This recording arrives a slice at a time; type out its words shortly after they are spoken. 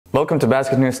Welcome to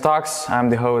BasketNews Talks. I'm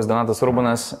the host Donatas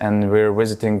Urbanas, and we're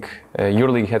visiting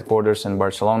EuroLeague headquarters in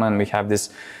Barcelona, and we have this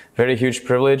very huge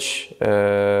privilege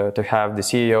to have the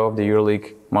CEO of the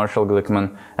EuroLeague, Marshall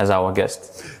Glickman, as our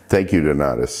guest. Thank you,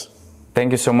 Donatas.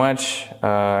 Thank you so much.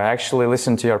 I actually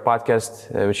listened to your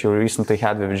podcast, which you recently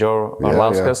had with Joe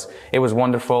Orlauskas. Yeah. It was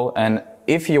wonderful, and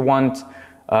if you want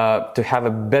to have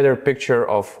a better picture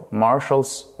of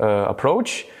Marshall's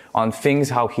approach on things,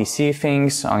 how he sees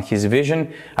things, on his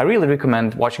vision, I really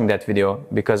recommend watching that video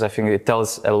because I think it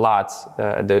tells a lot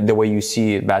the way you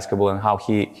see basketball and how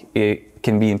it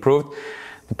can be improved.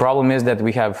 The problem is that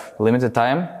we have limited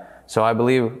time, so I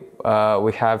believe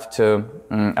we have to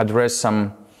address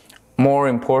some more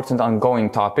important ongoing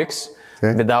topics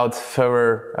without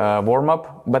further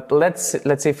warm-up. But let's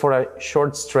say for a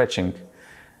short stretching,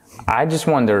 I just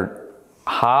wondered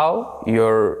how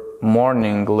your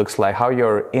morning looks like, how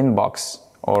your inbox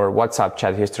or WhatsApp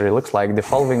chat history looks like the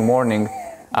following morning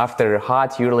after a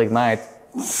hot EuroLeague night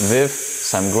with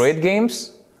some great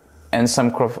games and some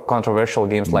controversial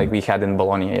games like we had in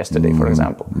Bologna yesterday, for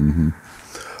example.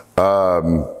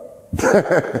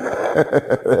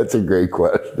 That's a great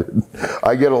question.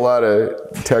 I get a lot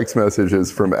of text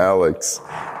messages from Alex.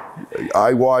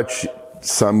 I watch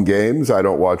some games. I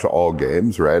don't watch all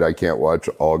games, right? I can't watch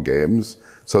all games.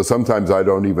 So sometimes I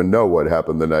don't even know what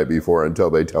happened the night before until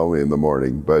they tell me in the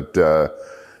morning. But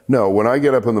no, when I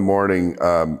get up in the morning,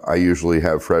 I usually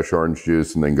have fresh orange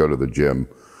juice and then go to the gym.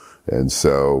 And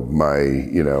so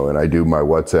and I do my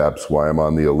WhatsApps while I'm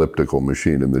on the elliptical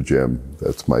machine in the gym.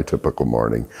 That's my typical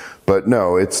morning. But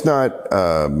no, it's not,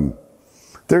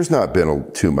 there's not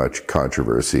been too much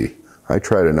controversy. I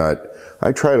try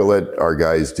to let our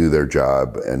guys do their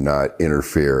job and not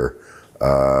interfere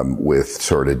with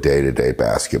sort of day-to-day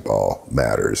basketball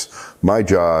matters. My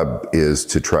job is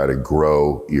to try to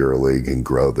grow EuroLeague and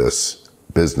grow this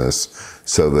business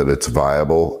so that it's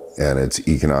viable and it's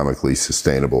economically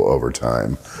sustainable over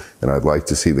time. And I'd like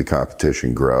to see the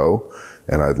competition grow,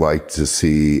 and I'd like to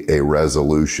see a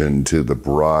resolution to the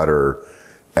broader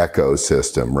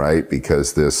ecosystem, right?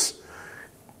 Because this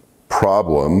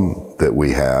problem that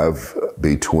we have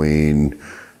between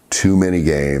too many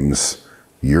games,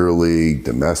 EuroLeague,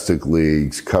 domestic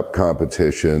leagues, cup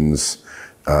competitions,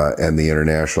 and the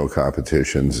international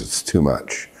competitions, it's too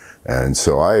much. And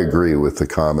so I agree with the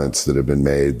comments that have been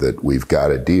made that we've got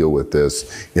to deal with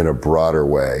this in a broader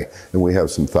way. And we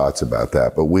have some thoughts about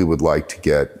that, but we would like to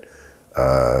get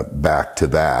back to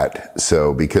that.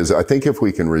 So, because I think if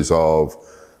we can resolve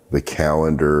the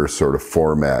calendar sort of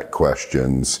format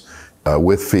questions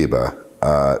with FIBA,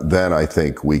 then I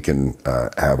think we can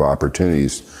have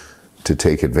opportunities to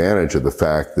take advantage of the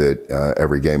fact that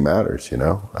every game matters,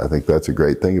 I think that's a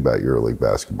great thing about EuroLeague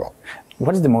basketball.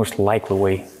 What is the most likely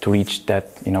way to reach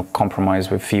that, compromise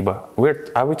with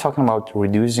FIBA? Are we talking about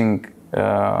reducing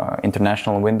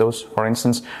international windows, for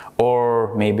instance,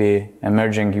 or maybe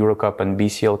emerging EuroCup and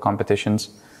BCL competitions?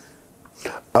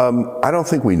 I don't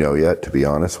think we know yet, to be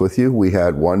honest with you. We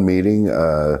had one meeting.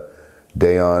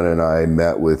 Dejan and I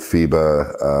met with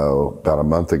FIBA about a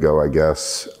month ago, I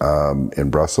guess,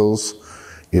 in Brussels.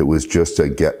 It was just a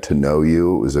get to know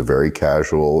you. It was a very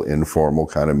casual, informal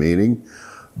kind of meeting.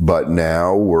 But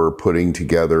now we're putting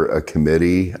together a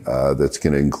committee that's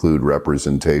going to include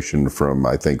representation from,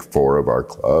 I think, 4 of our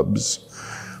clubs,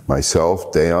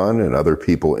 myself, Dejan, and other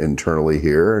people internally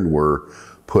here. And we're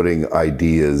putting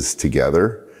ideas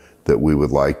together that we would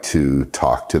like to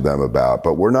talk to them about.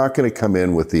 But we're not going to come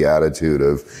in with the attitude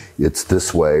of it's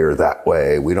this way or that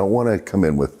way. We don't want to come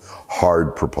in with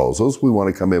hard proposals. We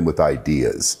want to come in with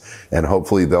ideas. And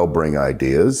hopefully they'll bring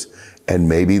ideas. And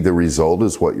maybe the result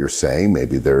is what you're saying.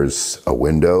 Maybe there's a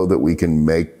window that we can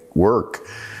make work.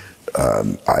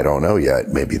 I don't know yet.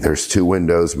 Maybe there's 2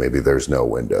 windows. Maybe there's no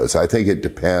windows. I think it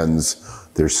depends.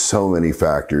 There's so many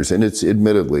factors. And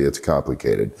admittedly, it's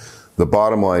complicated. The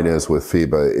bottom line is with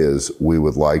FIBA is we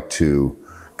would like to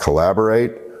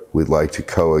collaborate. We'd like to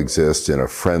coexist in a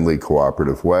friendly,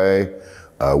 cooperative way.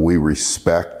 We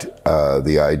respect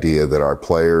the idea that our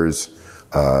players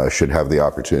should have the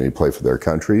opportunity to play for their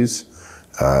countries,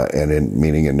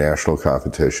 meaning in national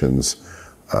competitions.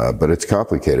 But it's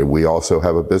complicated. We also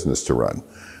have a business to run.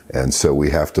 And so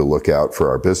we have to look out for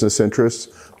our business interests,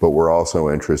 but we're also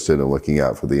interested in looking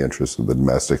out for the interests of the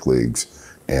domestic leagues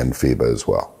and FIBA as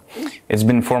well. It's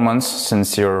been 4 months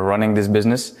since you're running this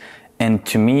business, and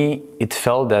to me, it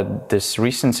felt that this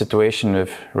recent situation with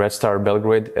Red Star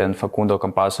Belgrade and Facundo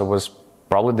Campazzo was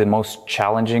probably the most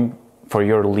challenging for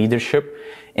your leadership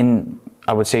in,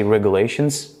 I would say,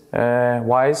 regulations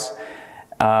wise.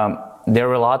 there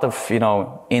were a lot of,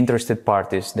 interested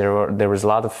parties. There was a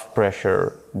lot of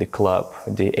pressure. The club,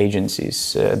 the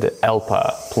agencies, the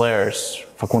ELPA, players,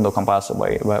 Facundo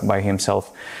Campazzo by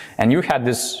himself. And you had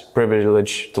this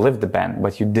privilege to lift the ban,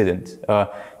 but you didn't.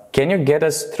 Can you get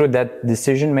us through that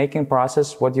decision-making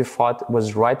process, what you thought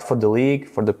was right for the league,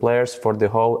 for the players, for the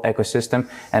whole ecosystem,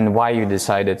 and why you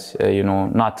decided,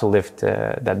 not to lift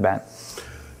that ban?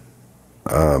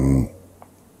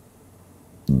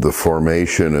 The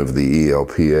formation of the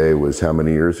ELPA was how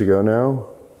many years ago now?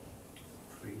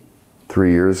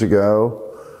 3 years ago.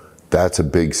 That's a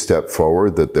big step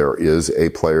forward, that there is a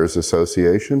players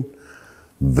association.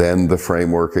 Then the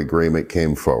framework agreement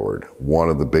came forward. One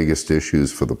of the biggest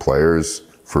issues for the players,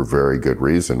 for very good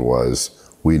reason,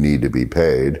 was we need to be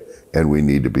paid, and we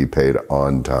need to be paid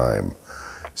on time.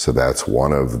 So that's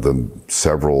one of the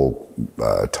several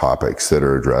topics that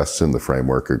are addressed in the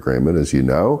framework agreement, as you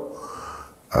know.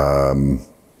 The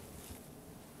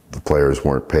players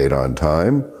weren't paid on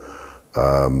time.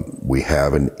 We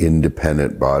have an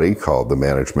independent body called the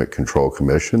Management Control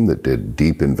Commission that did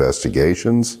deep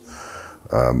investigations.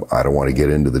 I don't want to get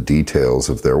into the details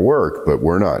of their work, but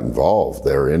we're not involved.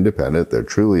 They're independent. They're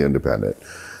truly independent.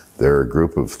 They're a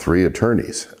group of 3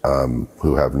 attorneys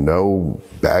who have no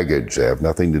baggage. They have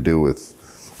nothing to do with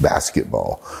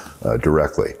basketball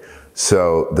directly.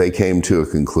 So they came to a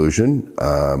conclusion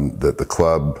that the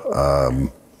club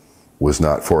was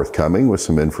not forthcoming with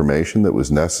some information that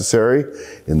was necessary.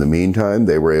 In the meantime,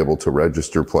 they were able to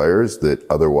register players that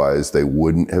otherwise they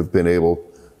wouldn't have been able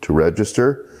to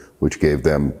register, which gave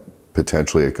them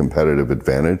potentially a competitive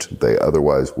advantage that they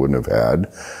otherwise wouldn't have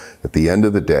had. At the end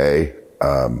of the day,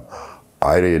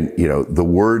 I didn't, the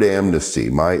word amnesty,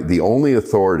 the only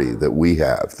authority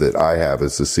that I have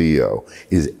as the CEO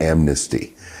is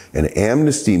amnesty. And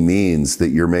amnesty means that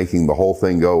you're making the whole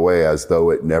thing go away as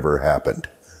though it never happened.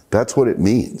 That's what it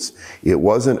means. It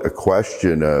wasn't a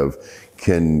question of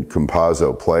can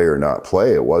Campazzo play or not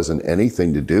play. It wasn't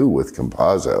anything to do with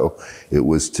Campazzo. It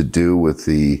was to do with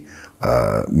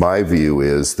my view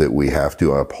is that we have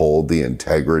to uphold the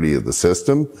integrity of the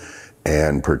system,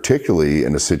 and particularly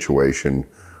in a situation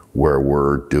where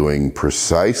we're doing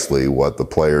precisely what the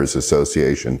Players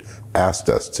Association asked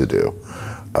us to do.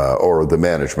 Or the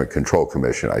Management Control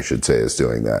Commission, I should say, is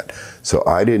doing that. So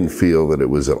I didn't feel that it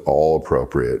was at all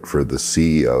appropriate for the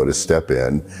CEO to step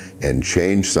in and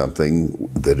change something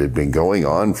that had been going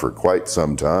on for quite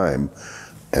some time.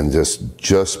 And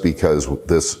just because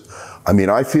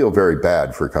I feel very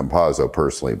bad for Campazzo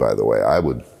personally, by the way.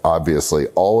 Obviously,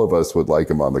 all of us would like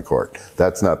him on the court.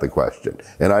 That's not the question.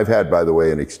 And I've had, by the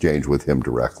way, an exchange with him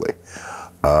directly.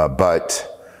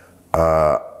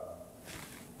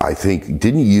 I think,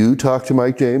 didn't you talk to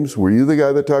Mike James? Were you the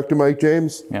guy that talked to Mike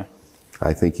James? Yeah.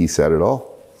 I think he said it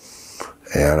all.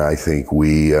 And I think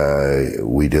we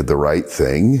did the right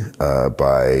thing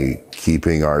by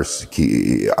keeping I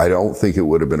don't think it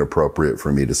would have been appropriate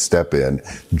for me to step in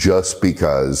just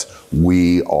because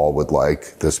we all would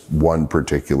like this one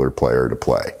particular player to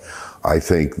play. I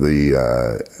think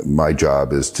my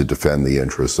job is to defend the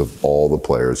interests of all the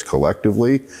players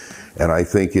collectively. And I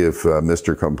think if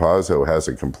Mr. Campazzo has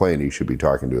a complaint, he should be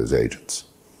talking to his agents,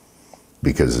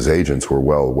 because his agents were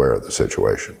well aware of the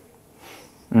situation.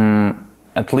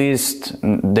 At least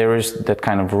there is that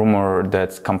kind of rumor that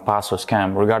Campazzo's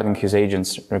camp, regarding his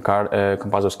agents,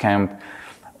 Campazzo's camp,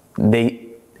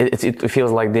 it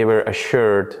feels like they were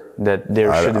assured that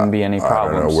there shouldn't be any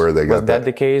problems. I don't know where they got that. Was that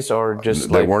the case, or just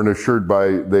they weren't assured by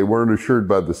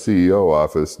the CEO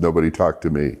office. Nobody talked to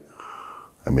me.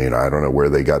 I don't know where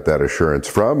they got that assurance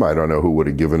from. I don't know who would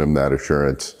have given him that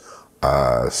assurance.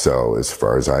 So as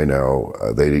far as I know,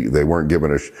 they weren't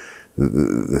given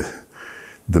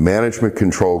the Management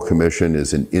Control Commission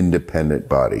is an independent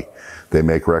body. They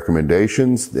make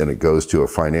recommendations, and it goes to a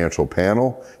financial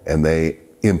panel, and they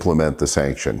implement the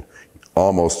sanction,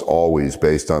 almost always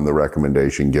based on the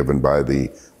recommendation given by the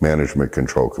Management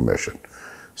Control Commission.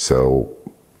 So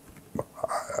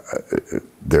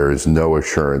there is no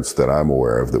assurance that I'm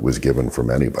aware of that was given from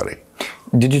anybody.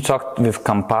 Did you talk with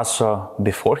Campazzo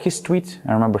before his tweet?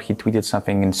 I remember he tweeted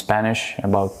something in Spanish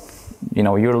about,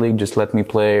 EuroLeague, just let me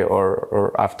play,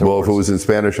 or afterwards. Well, if it was in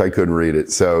Spanish, I couldn't read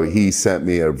it. So he sent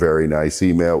me a very nice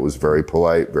email. It was very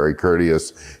polite, very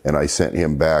courteous, and I sent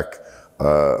him back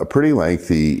a pretty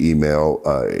lengthy email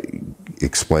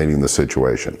explaining the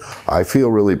situation. I feel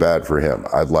really bad for him.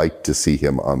 I'd like to see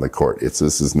him on the court.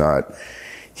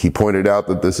 He pointed out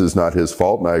that this is not his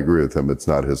fault, and I agree with him. It's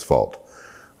not his fault.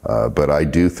 But I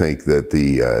do think that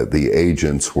the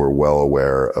agents were well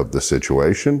aware of the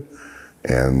situation,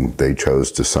 And they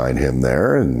chose to sign him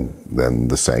there, and then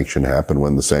the sanction happened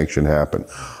when the sanction happened.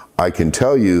 I can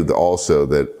tell you also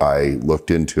that I looked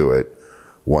into it.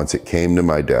 Once it came to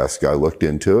my desk, I looked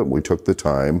into it. We took the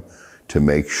time to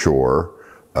make sure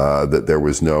that there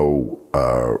was no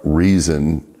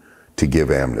reason to give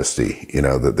amnesty,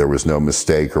 that there was no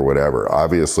mistake or whatever.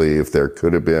 Obviously, if there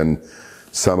could have been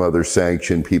some other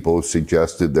sanction, people have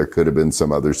suggested there could have been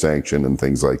some other sanction and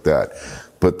things like that.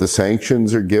 But the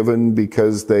sanctions are given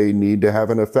because they need to have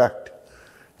an effect.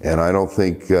 And I don't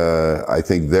think, I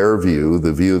think their view,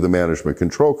 the view of the Management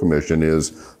Control Commission,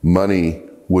 is money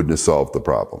wouldn't have solved the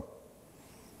problem.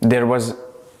 There was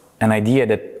an idea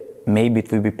that maybe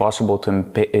it would be possible to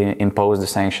impose the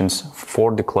sanctions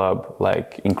for the club,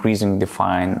 like increasing the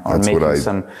fine or making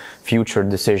some future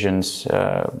decisions.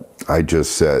 I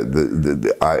just said,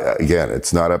 again,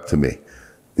 it's not up to me.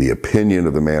 The opinion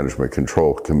of the Management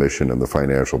Control Commission and the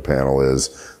financial panel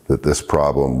is that this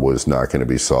problem was not going to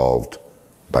be solved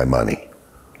by money.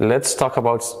 Let's talk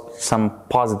about some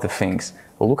positive things.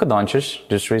 Luka Doncic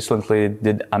just recently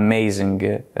did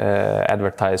amazing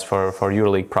advertise for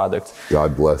EuroLeague products.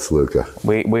 God bless Luka.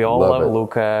 We all love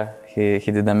Luka. He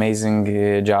did an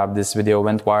amazing job. This video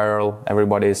went viral.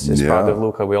 Everybody is proud of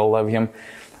Luka. We all love him.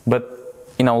 But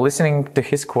listening to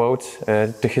his quote,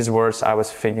 to his words, I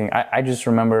was thinking, I just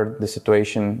remember the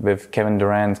situation with Kevin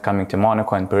Durant coming to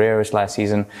Monaco and Piraeus last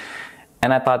season.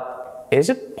 And I thought, is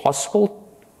it possible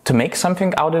to make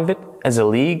something out of it as a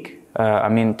league?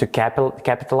 To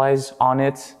capitalize on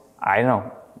it? I don't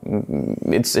know.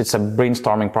 It's a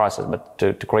brainstorming process, but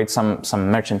to create some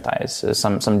merchandise,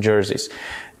 some jerseys,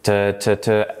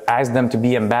 to ask them to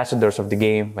be ambassadors of the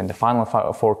game when the Final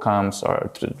Four comes,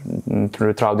 or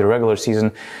throughout the regular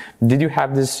season. Did you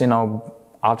have this,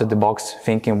 out of the box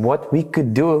thinking what we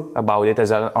could do about it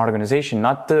as an organization,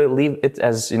 not to leave it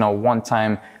as,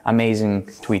 one-time amazing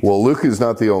tweet? Well, Luka's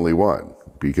not the only one,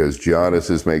 because Giannis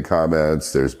has made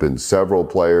comments. There's been several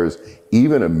players,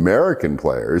 even American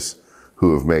players,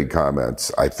 who have made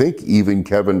comments. I think even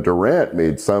Kevin Durant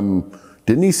made some.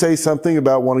 Didn't he say something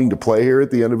about wanting to play here at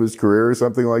the end of his career or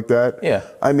something like that? Yeah.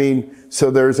 So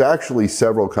there's actually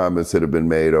several comments that have been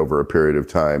made over a period of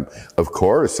time. Of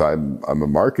course, I'm a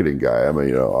marketing guy.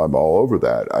 I'm all over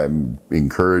that. I'm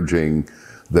encouraging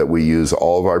that we use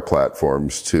all of our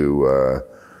platforms to,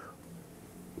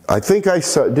 I think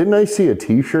didn't I see a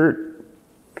t-shirt?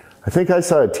 I think I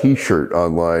saw a t-shirt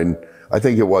online. I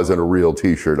think it wasn't a real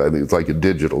t-shirt. I think it's like a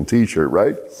digital t-shirt,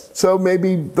 right? So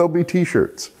maybe there'll be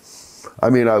t-shirts. I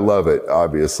love it,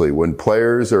 obviously. When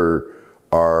players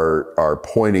are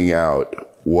pointing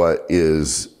out what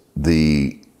is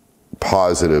the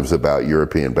positives about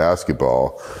European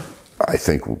basketball, I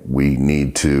think we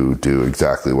need to do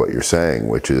exactly what you're saying,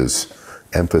 which is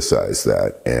emphasize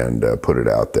that and put it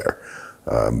out there.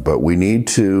 But we need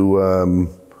to,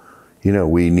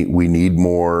 we need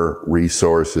more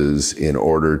resources in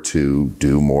order to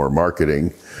do more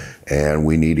marketing, and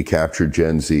we need to capture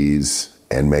Gen Zs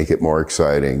and make it more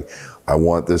exciting. I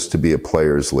want this to be a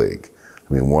players' league.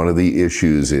 One of the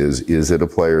issues is it a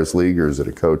players' league or is it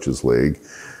a coaches' league?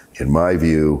 In my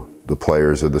view, the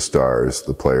players are the stars.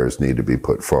 The players need to be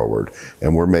put forward.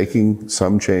 And we're making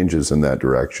some changes in that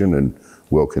direction, and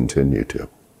we'll continue to.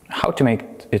 How to make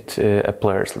it a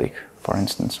players' league, for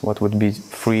instance? What would be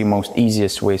three most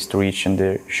easiest ways to reach in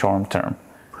the short term?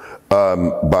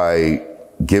 By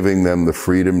giving them the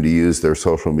freedom to use their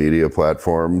social media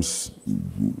platforms,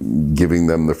 giving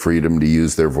them the freedom to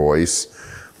use their voice,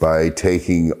 by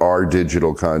taking our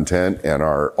digital content and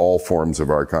all forms of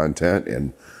our content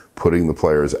and putting the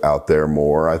players out there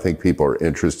more. I think people are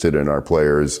interested in our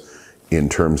players in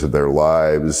terms of their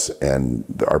lives and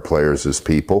our players as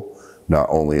people, not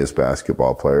only as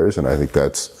basketball players. And I think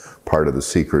that's part of the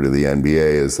secret of the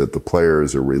NBA, is that the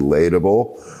players are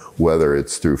relatable, whether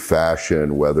it's through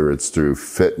fashion, whether it's through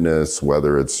fitness,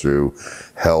 whether it's through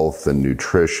health and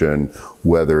nutrition,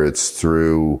 whether it's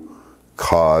through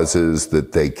causes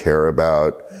that they care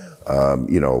about. A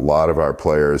lot of our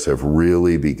players have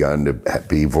really begun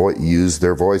to use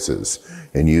their voices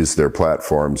and use their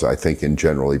platforms, I think, in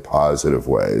generally positive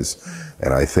ways.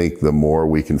 And I think the more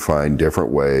we can find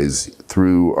different ways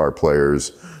through our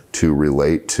players to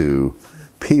relate to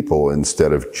people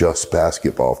instead of just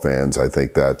basketball fans, I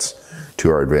think that's to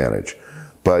our advantage.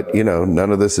 But,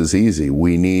 none of this is easy.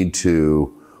 We need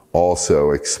to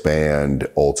also expand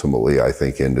ultimately, I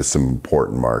think, into some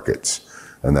important markets.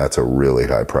 And that's a really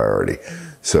high priority.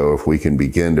 So if we can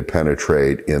begin to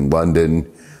penetrate in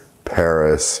London,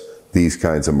 Paris, these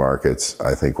kinds of markets,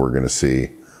 I think we're going to see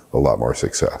a lot more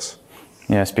success.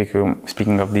 Yeah,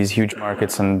 speaking of these huge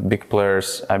markets and big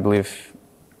players, I believe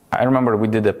I remember we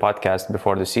did a podcast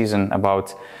before the season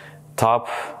about top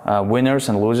winners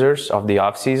and losers of the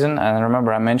off season, and I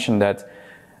remember I mentioned that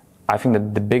I think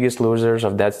that the biggest losers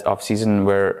of that off season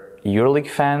were EuroLeague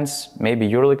fans, maybe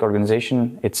EuroLeague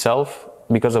organization itself,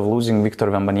 because of losing Victor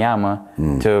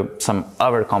Wembanyama to some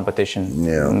other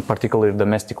competition, particularly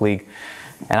domestic league.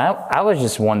 And I was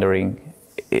just wondering,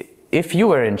 if you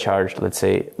were in charge, let's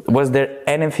say, was there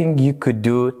anything you could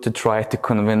do to try to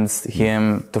convince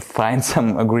him to find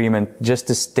some agreement just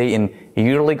to stay in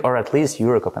EuroLeague or at least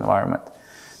Eurocup environment?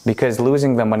 Because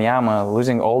losing Wembanyama,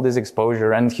 losing all this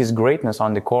exposure and his greatness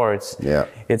on the courts,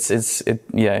 it's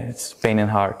pain in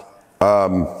heart.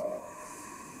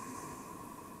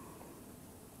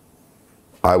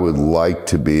 I would like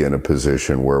to be in a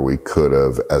position where we could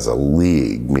have, as a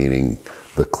league, meaning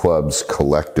the clubs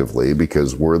collectively,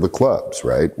 because we're the clubs,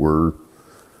 right? We're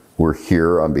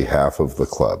here on behalf of the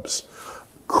clubs,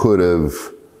 could have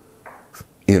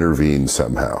intervened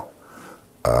somehow.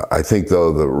 I think,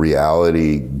 though, the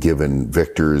reality, given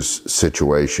Victor's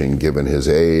situation, given his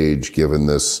age, given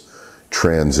this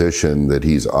transition that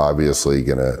he's obviously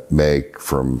going to make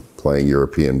from playing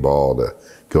European ball to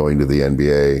going to the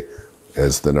NBA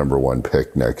as the #1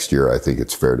 pick next year, I think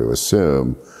it's fair to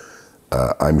assume.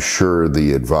 I'm sure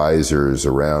the advisors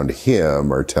around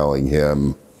him are telling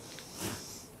him,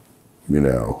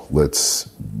 let's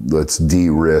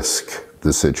de-risk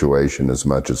the situation as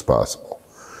much as possible.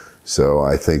 So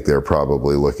I think they're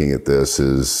probably looking at this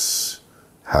as,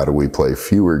 how do we play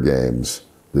fewer games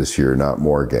this year, not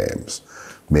more games?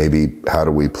 Maybe how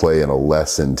do we play in a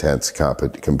less intense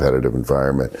competitive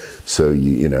environment so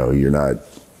you're not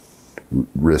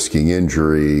risking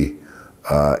injury?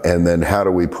 And then how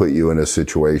do we put you in a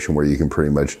situation where you can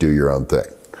pretty much do your own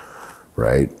thing,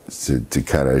 right? To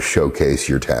kind of showcase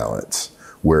your talents.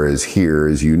 Whereas here,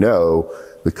 as you know,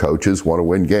 the coaches want to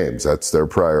win games. That's their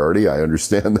priority. I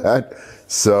understand that.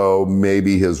 So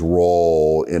maybe his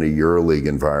role in a EuroLeague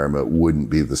environment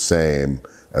wouldn't be the same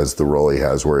as the role he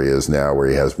has where he is now, where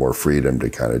he has more freedom to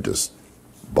kind of just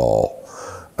ball.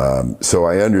 So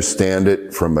I understand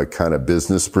it from a kind of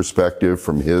business perspective,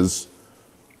 from his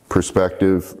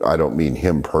perspective. I don't mean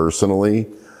him personally.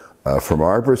 From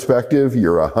our perspective,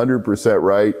 you're 100%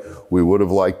 right. We would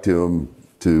have liked him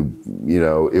to,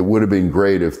 it would have been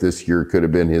great if this year could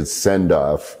have been his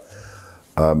send-off.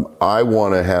 I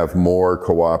want to have more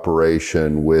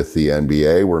cooperation with the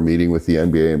NBA. We're meeting with the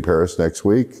NBA in Paris next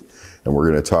week, and we're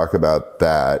going to talk about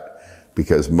that,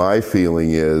 because my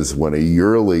feeling is when a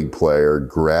EuroLeague player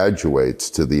graduates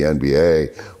to the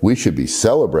NBA, we should be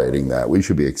celebrating that. We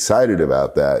should be excited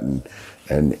about that,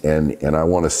 and I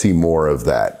want to see more of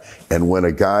that. And when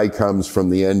a guy comes from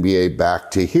the NBA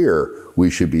back to here, we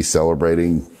should be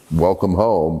celebrating welcome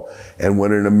home. And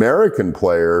when an American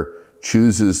player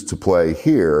chooses to play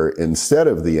here instead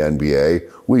of the NBA,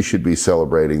 we should be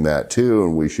celebrating that too,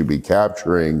 and we should be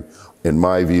capturing, in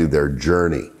my view, their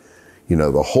journey.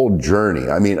 The whole journey.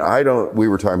 I mean, we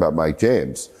were talking about Mike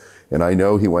James, and I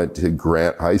know he went to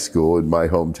Grant High School in my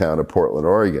hometown of Portland,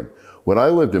 Oregon. When I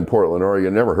lived in Portland,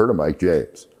 Oregon, I never heard of Mike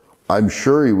James. I'm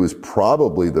sure he was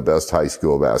probably the best high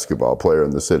school basketball player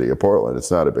in the city of Portland.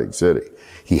 It's not a big city.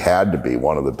 He had to be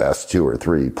one of the best 2 or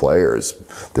 3 players.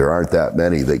 There aren't that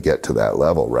many that get to that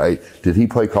level, right? Did he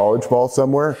play college ball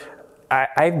somewhere?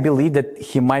 I believe that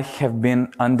he might have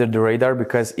been under the radar,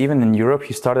 because even in Europe,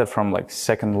 he started from like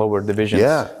second lower divisions.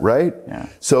 Yeah, right? Yeah.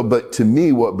 So, but to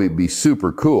me, what would be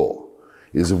super cool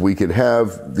is if we could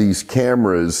have these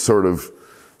cameras sort of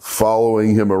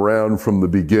following him around from the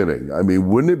beginning. I mean,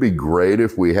 wouldn't it be great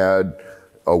if we had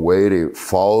a way to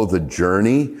follow the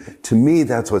journey? To me,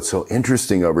 that's what's so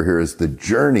interesting over here, is the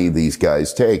journey these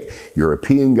guys take.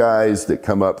 European guys that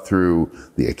come up through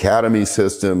the academy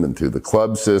system and through the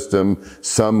club system.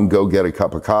 Some go get a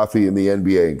cup of coffee in the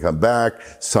NBA and come back.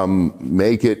 Some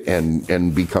make it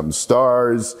and become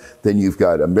stars. Then you've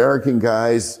got American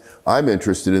guys. I'm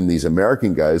interested in these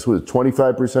American guys. With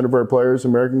 25% of our players,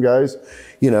 American guys,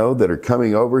 that are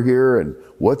coming over here, and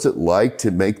what's it like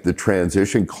to make the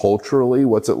transition culturally?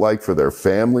 What's it like for their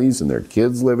families and their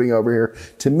kids living over here?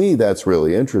 To me, that's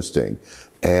really interesting.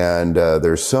 And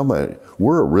there's so many.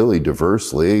 We're a really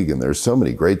diverse league, and there's so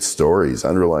many great stories,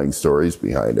 underlying stories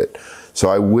behind it. So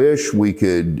I wish we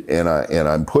could, and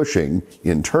I'm pushing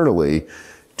internally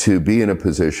to be in a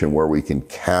position where we can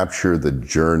capture the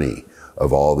journey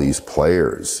of all these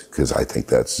players, because I think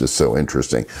that's just so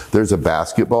interesting. There's a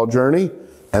basketball journey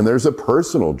and there's a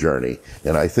personal journey,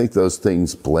 and I think those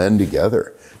things blend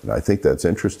together, and I think that's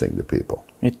interesting to people.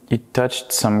 You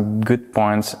touched some good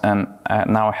points, and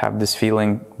now I have this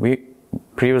feeling we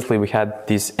previously we had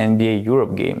these NBA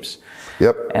Europe games.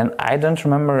 Yep. And I don't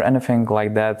remember anything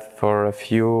like that for a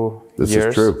few years. This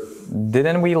is true.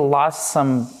 Didn't we lost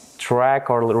some track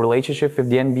or relationship with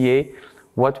the NBA?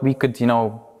 What we could,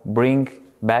 bring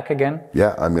back again?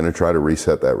 Yeah, I'm going to try to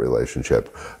reset that relationship.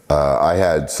 I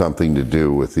had something to do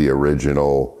with the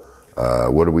original,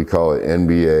 what do we call it?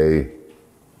 NBA,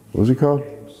 what was it called?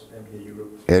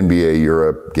 NBA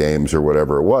Europe games or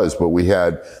whatever it was, but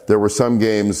there were some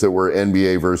games that were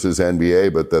NBA versus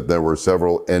NBA, but that there were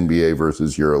several NBA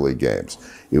versus EuroLeague games.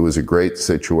 It was a great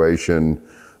situation.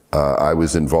 I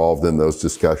was involved in those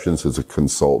discussions as a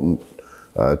consultant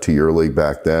to EuroLeague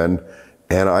back then.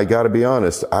 And I got to be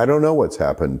honest, I don't know what's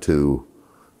happened to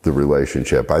the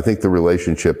relationship. I think the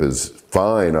relationship is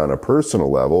fine on a personal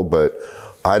level, but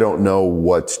I don't know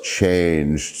what's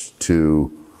changed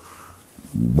to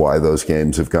why those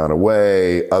games have gone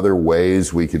away, other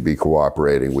ways we could be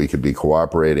cooperating. We could be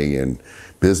cooperating in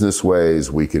business ways.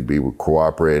 We could be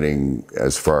cooperating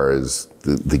as far as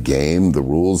the game, the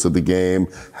rules of the game,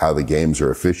 how the games are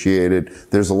officiated.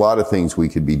 There's a lot of things we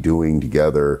could be doing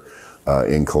together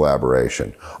in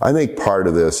collaboration. I think part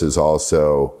of this is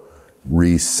also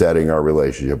resetting our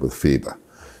relationship with FIBA.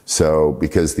 So,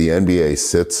 because the NBA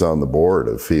sits on the board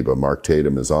of FIBA, Mark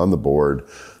Tatum is on the board.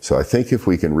 So I think if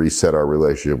we can reset our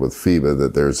relationship with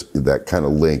FIBA, that kind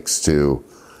of links to,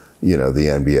 the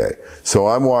NBA. So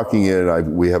I'm walking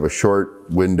in, we have a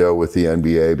short window with the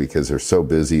NBA because they're so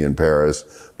busy in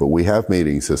Paris, but we have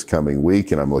meetings this coming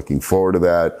week and I'm looking forward to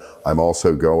that. I'm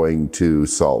also going to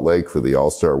Salt Lake for the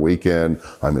All-Star weekend.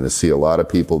 I'm going to see a lot of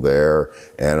people there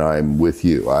and I'm with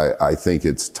you. I think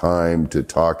it's time to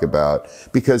talk about,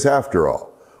 because after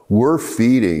all, we're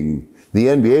feeding, the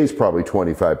NBA is probably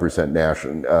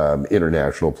 25%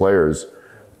 international players,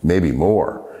 maybe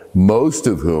more. Most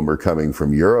of whom are coming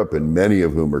from Europe and many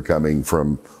of whom are coming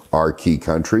from our key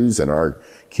countries and our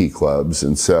key clubs.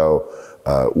 And so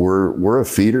we're a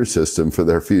feeder system for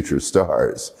their future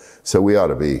stars. So we ought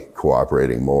to be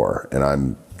cooperating more. And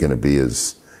I'm going to be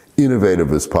as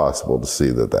innovative as possible to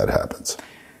see that happens.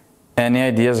 Any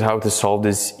ideas how to solve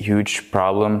this huge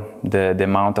problem, the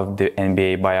amount of the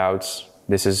NBA buyouts?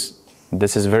 This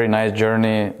is a very nice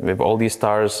journey with all these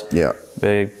stars. Yeah.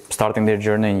 Starting their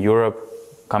journey in Europe,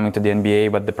 coming to the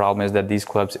NBA, but the problem is that these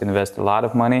clubs invest a lot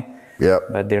of money,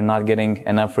 but they're not getting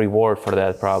enough reward for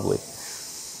that probably.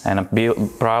 And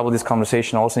probably this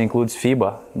conversation also includes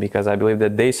FIBA, because I believe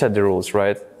that they set the rules,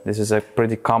 right? This is a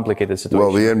pretty complicated situation.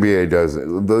 Well, the NBA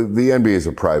doesn't. The NBA is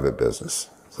a private business,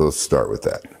 so let's start with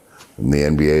that. And the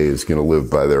NBA is going to live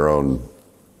by their own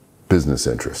business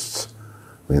interests.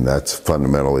 I mean, that's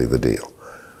fundamentally the deal.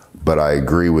 But I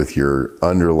agree with your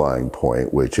underlying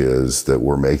point, which is that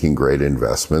we're making great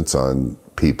investments on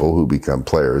people who become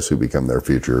players, who become their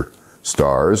future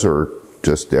stars, or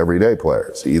just everyday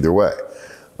players, either way.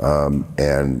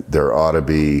 And there ought to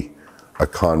be a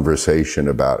conversation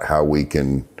about how we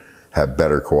can have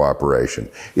better cooperation.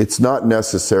 It's not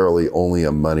necessarily only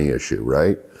a money issue,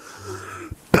 right?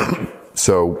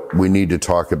 So we need to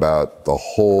talk about the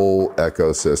whole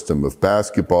ecosystem of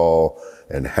basketball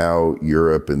and how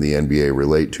Europe and the NBA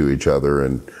relate to each other,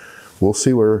 and we'll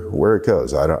see where it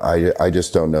goes. I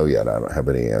just don't know yet. I don't have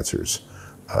any answers,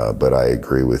 but I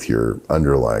agree with your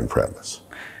underlying premise.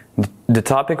 The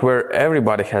topic where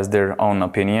everybody has their own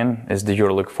opinion is the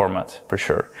EuroLeague format, for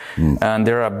sure. And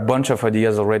there are a bunch of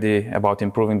ideas already about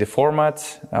improving the format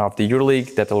of the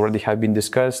EuroLeague that already have been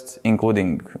discussed,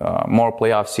 including more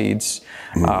playoff seeds,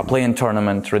 play-in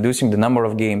tournament, reducing the number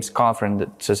of games,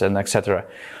 conferences, and etc.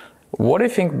 What do you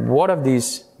think,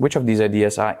 which of these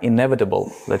ideas are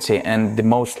inevitable, let's say, and the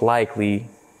most likely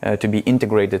to be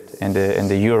integrated in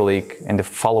the EuroLeague in the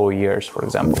following years, for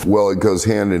example? Well, it goes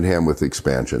hand in hand with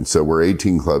expansion. So we're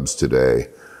 18 clubs today.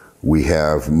 We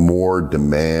have more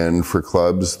demand for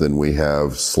clubs than we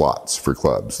have slots for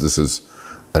clubs. This is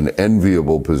an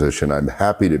enviable position. I'm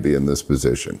happy to be in this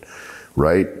position,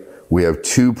 right? We have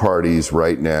two parties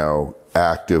right now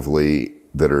actively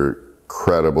that are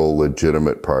credible,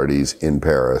 legitimate parties in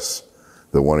Paris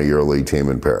that want a EuroLeague team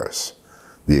in Paris.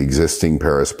 The existing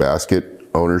Paris basket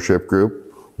ownership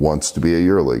group wants to be a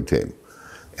EuroLeague team.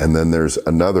 And then there's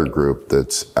another group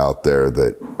that's out there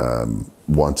that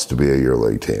wants to be a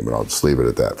EuroLeague team, and I'll just leave it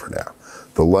at that for now.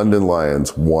 The London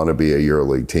Lions want to be a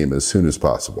EuroLeague team as soon as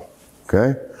possible,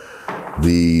 okay?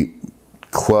 The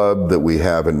club that we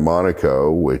have in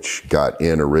Monaco, which got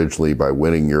in originally by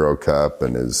winning Euro Cup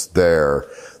and is there,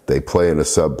 they play in a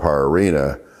subpar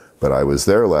arena, but I was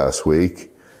there last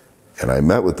week and I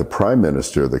met with the prime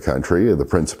minister of the country, of the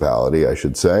principality, I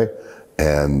should say,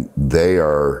 And they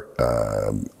are,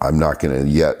 I'm not going to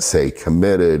yet say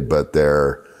committed, but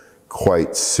they're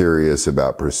quite serious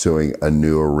about pursuing a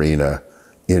new arena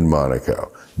in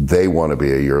Monaco. They want to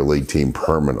be a EuroLeague team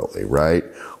permanently, right?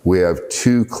 We have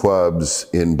 2 clubs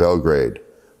in Belgrade,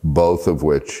 both of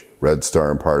which, Red Star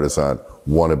and Partizan,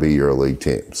 want to be EuroLeague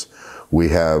teams. We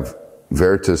have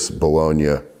Virtus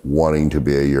Bologna wanting to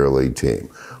be a EuroLeague team.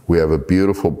 We have a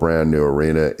beautiful brand new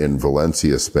arena in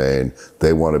Valencia, Spain.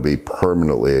 They want to be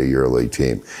permanently a EuroLeague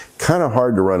team. Kind of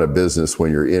hard to run a business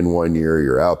when you're in one year,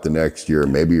 you're out the next year,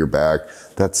 maybe you're back.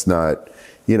 That's not,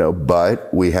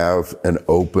 but we have an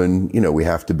open, we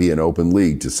have to be an open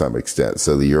league to some extent.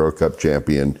 So the Euro Cup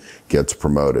champion gets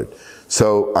promoted.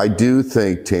 So I do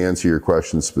think, to answer your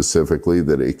question specifically,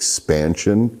 that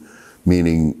expansion,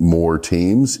 meaning more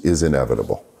teams, is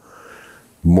inevitable.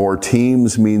 More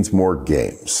teams means more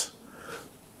games.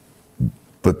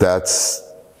 But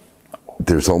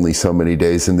there's only so many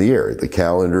days in the year. The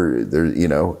calendar, and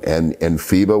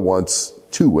FIBA wants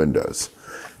 2 windows.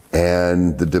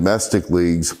 And the domestic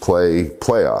leagues play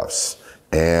playoffs.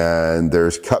 And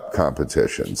there's cup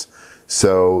competitions.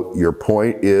 So your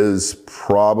point is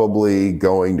probably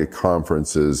going to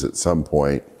conferences at some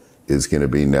point is going to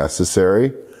be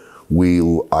necessary. We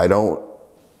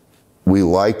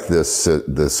like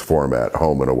this format,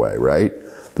 home and away, right?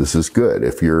 This is good.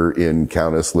 If you're in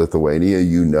Kaunas, Lithuania,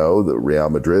 you know that Real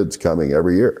Madrid's coming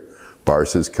every year.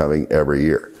 Barca's coming every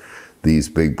year. These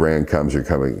big brand comes are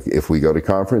coming. If we go to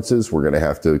conferences, we're going to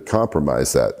have to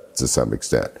compromise that to some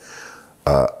extent.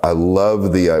 I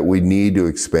love we need to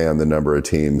expand the number of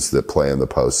teams that play in the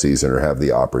postseason or have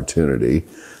the opportunity.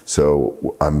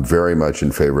 So I'm very much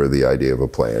in favor of the idea of a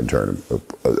play-in tournament,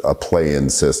 a play-in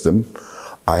system.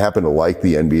 I happen to like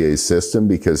the NBA system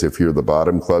because if you're the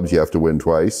bottom clubs, you have to win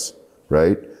twice,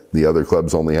 right? The other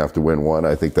clubs only have to win one.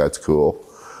 I think that's cool.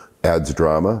 Adds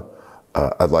drama.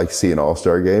 I'd like to see an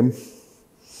all-star game.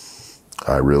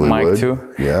 I really would. Mike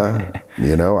too. Yeah.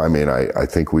 I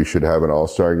think we should have an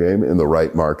all-star game in the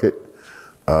right market.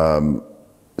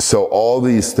 So all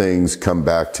these things come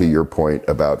back to your point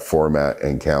about format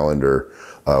and calendar.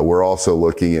 We're also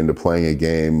looking into playing a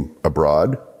game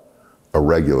abroad, a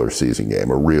regular season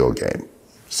game, a real game,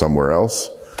 somewhere else.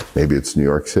 Maybe it's New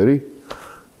York City.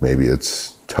 Maybe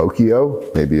it's Tokyo.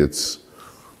 Maybe it's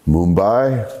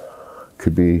Mumbai.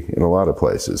 Could be in a lot of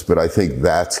places. But I think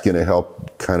that's going to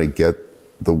help kind of get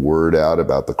the word out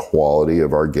about the quality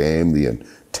of our game, the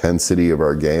intensity of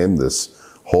our game. This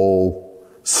whole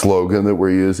slogan that we're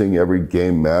using, every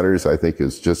game matters, I think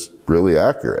is just really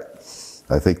accurate.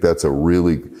 I think that's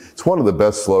it's one of the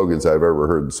best slogans I've ever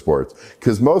heard in sports.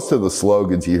 Because most of the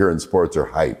slogans you hear in sports are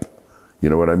hype. You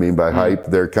know what I mean by hype?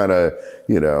 They're kind of,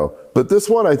 but this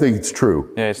one, I think it's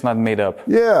true. Yeah, it's not made up.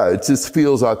 Yeah, it just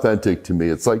feels authentic to me.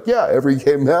 It's like, yeah, every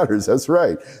game matters. That's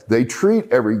right. They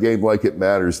treat every game like it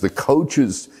matters. The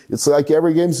coaches, it's like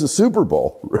every game's a Super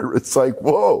Bowl. It's like,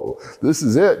 whoa, this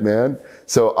is it, man.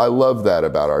 So I love that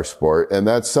about our sport. And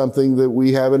that's something that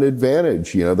we have an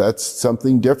advantage. That's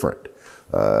something different.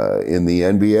 In the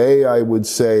NBA, I would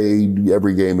say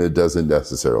every game, it doesn't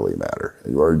necessarily matter,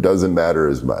 or it doesn't matter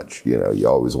as much. You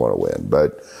always want to win.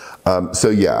 But, so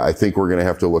yeah, I think we're going to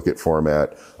have to look at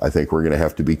format. I think we're going to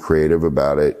have to be creative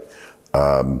about it.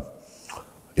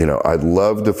 I'd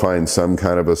love to find some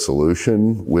kind of a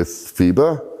solution with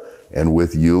FIBA and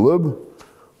with EuroLeague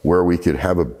where we could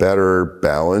have a better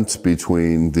balance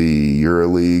between the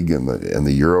EuroLeague and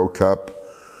the Euro Cup.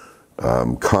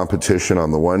 Competition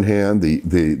on the one hand,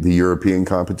 the European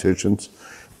competitions,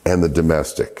 and the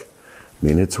domestic.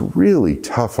 It's really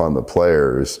tough on the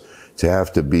players to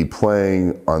have to be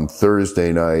playing on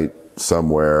Thursday night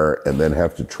somewhere and then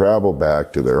have to travel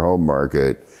back to their home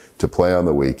market to play on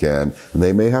the weekend. And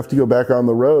they may have to go back on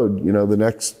the road, the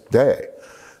next day.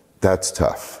 That's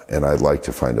tough. And I'd like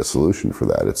to find a solution for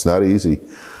that. It's not easy.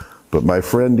 But my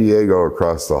friend Diego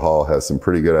across the hall has some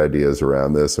pretty good ideas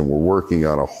around this, and we're working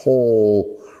on a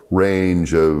whole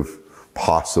range of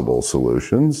possible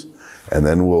solutions. And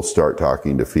then we'll start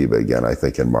talking to FIBA again, I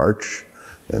think, in March,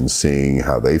 and seeing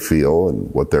how they feel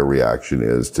and what their reaction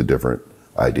is to different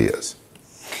ideas.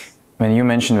 When you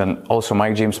mentioned, and also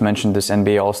Mike James mentioned this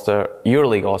NBA All-Star,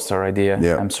 EuroLeague All-Star idea,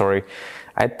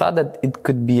 I thought that it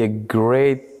could be a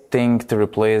great thing to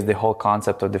replace the whole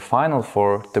concept of the Final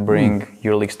Four, to bring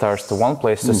EuroLeague stars to one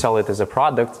place, to sell it as a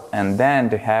product, and then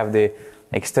to have the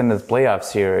extended playoff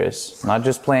series, not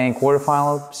just playing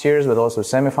quarterfinal series, but also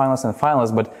semifinals and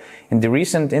finals. But in the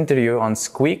recent interview on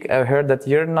Squeak, I heard that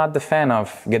you're not the fan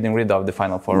of getting rid of the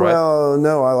Final Four, right? Well,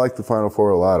 no, I like the Final Four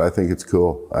a lot. I think it's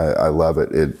cool. I love it.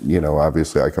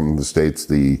 Obviously I come from the States,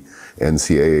 the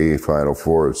NCAA Final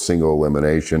Four, single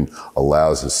elimination,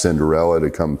 allows a Cinderella to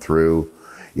come through.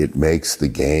 It makes the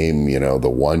game, the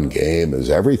one game is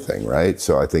everything, right?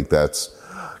 So I think that's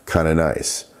kind of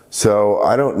nice. So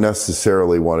I don't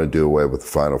necessarily want to do away with the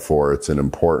Final Four. It's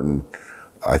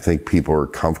I think people are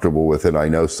comfortable with it. I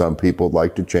know some people would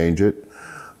like to change it.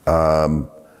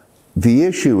 The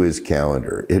issue is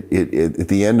calendar. At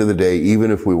the end of the day,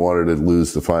 even if we wanted to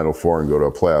lose the Final Four and go to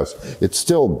a playoffs, it's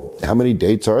still, how many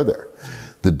dates are there?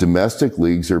 The domestic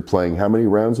leagues are playing how many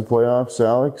rounds of playoffs,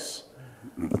 Alex?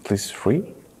 At least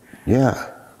 3.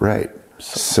 Yeah, right.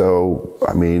 So,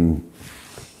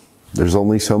 there's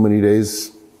only so many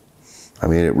days.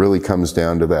 It really comes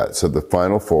down to that. So the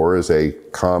Final Four is a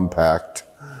compact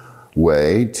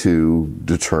way to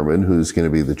determine who's going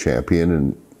to be the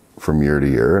champion from year to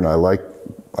year, and I like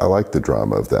the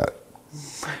drama of that.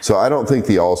 So I don't think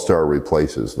the All-Star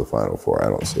replaces the Final Four. I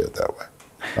don't see it that way.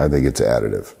 I think it's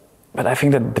additive. But I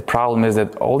think that the problem is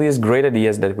that all these great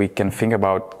ideas that we can think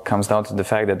about comes down to the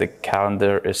fact that the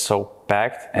calendar is so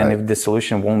packed, and right. If the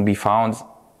solution won't be found,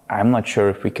 I'm not sure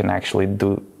if we can actually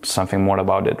do something more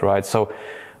about it, right? So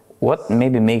what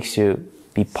maybe makes you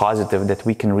be positive that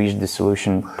we can reach the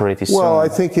solution pretty soon? Well, I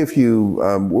think if you,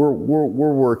 we're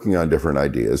working on different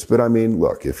ideas, but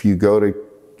look, if you go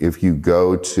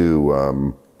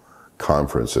to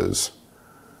conferences,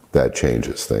 that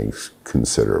changes things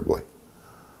considerably.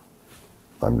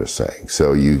 I'm just saying.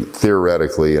 So you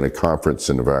theoretically, in a conference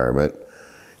environment,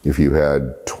 if you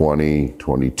had 20,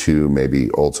 22, maybe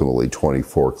ultimately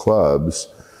 24 clubs,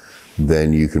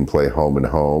 then you can play home and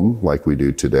home like we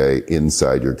do today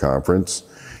inside your conference,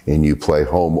 and you play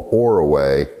home or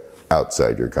away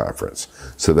outside your conference.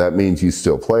 So that means you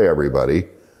still play everybody,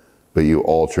 but you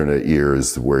alternate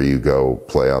years where you go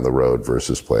play on the road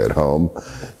versus play at home.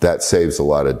 That saves a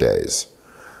lot of days.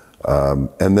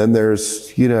 And then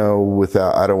there's, there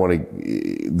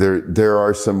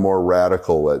are some more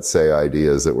radical, let's say,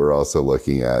 ideas that we're also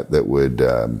looking at that would,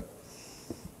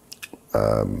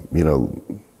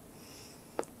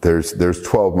 there's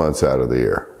 12 months out of the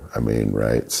year.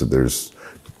 Right? So there's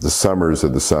the summers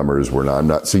of the summers. I'm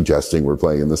not suggesting we're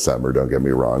playing in the summer, don't get me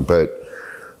wrong, but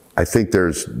I think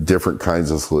there's different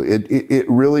kinds of solutions. It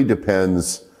really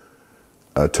depends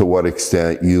to what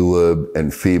extent EuroLeague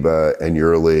and FIBA and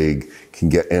EuroLeague can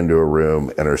get into a room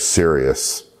and are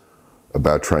serious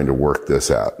about trying to work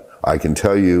this out. I can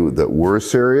tell you that we're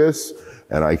serious,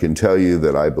 and I can tell you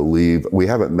that I believe, we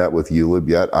haven't met with EuroLeague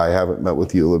yet, I haven't met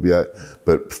with EuroLeague yet,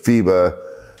 but FIBA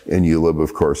and EuroLeague,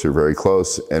 of course, are very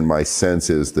close, and my sense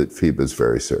is that FIBA is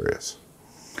very serious.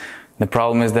 The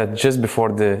problem is that just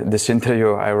before this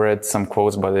interview, I read some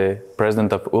quotes by the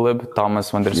president of EuroLeague, Thomas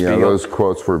van der Spiegel. Yeah, those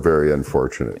quotes were very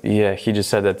unfortunate. Yeah, he just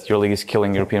said that EuroLeague is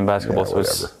killing European basketball. Yeah,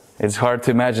 so it's hard to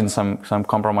imagine some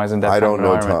compromise in that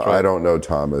environment. Right? I don't know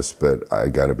Thomas, but I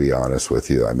got to be honest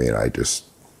with you.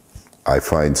 I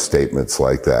find statements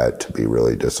like that to be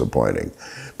really disappointing,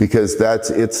 because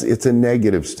it's a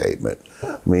negative statement.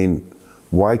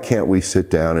 Why can't we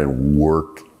sit down and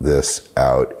work this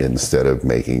out instead of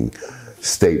making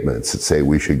statements that say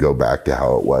we should go back to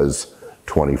how it was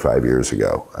 25 years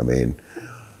ago?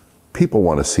 People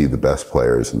want to see the best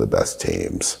players and the best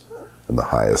teams and the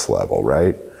highest level,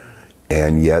 right?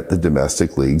 And yet the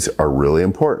domestic leagues are really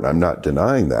important. I'm not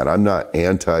denying that. I'm not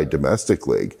anti-domestic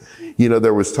league.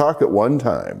 There was talk at one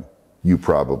time, you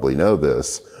probably know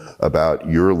this, about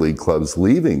EuroLeague clubs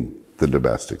leaving the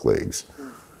domestic leagues.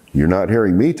 You're not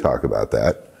hearing me talk about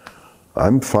that.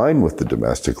 I'm fine with the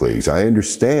domestic leagues. I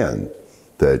understand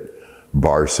that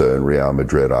Barca and Real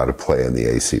Madrid ought to play in the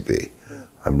ACB.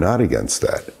 I'm not against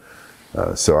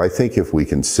that. So I think if we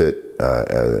can sit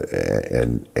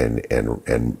and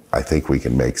I think we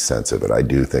can make sense of it. I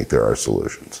do think there are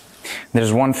solutions.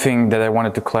 There's one thing that I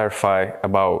wanted to clarify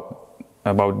about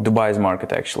Dubai's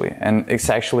market, actually, and it's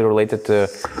actually related to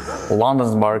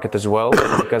London's market as well,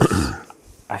 because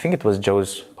I think it was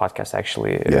Joe's podcast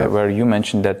actually, where you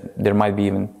mentioned that there might be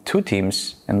even 2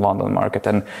 teams in London market,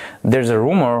 and there's a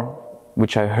rumor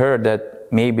which I heard that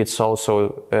maybe it's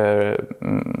also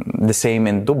the same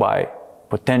in Dubai,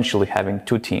 potentially having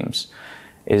 2 teams.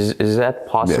 Is that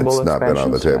possible? It's not been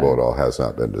on the table at all. Has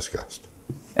not been discussed.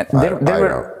 I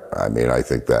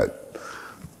think that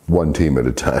one team at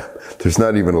a time. There's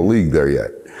not even a league there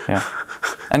yet. Yeah.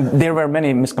 And there were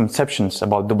many misconceptions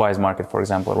about Dubai's market, for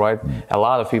example, right? A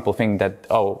lot of people think that,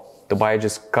 Dubai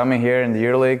just coming here in the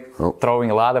EuroLeague,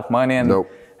 throwing a lot of money, and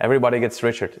everybody gets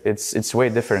richer. It's way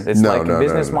different. It's like a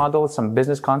business model, some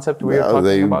business concept we are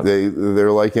talking about.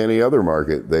 They're like any other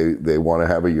market. They want to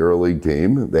have a EuroLeague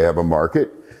team. They have a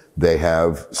market. They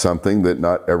have something that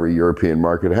not every European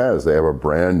market has. They have a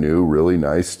brand new, really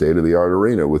nice state-of-the-art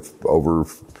arena with over,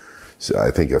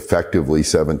 I think, effectively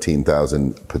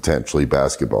 17,000 potentially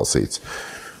basketball seats.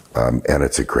 And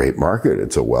it's a great market.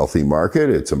 It's a wealthy market.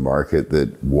 It's a market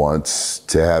that wants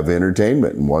to have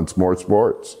entertainment and wants more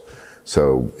sports.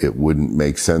 So it wouldn't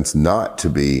make sense not to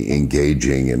be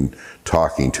engaging and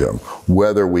talking to them.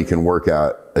 Whether we can work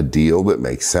out a deal that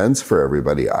makes sense for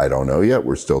everybody, I don't know yet.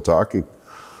 We're still talking.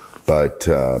 But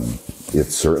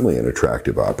it's certainly an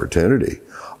attractive opportunity.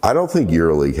 I don't think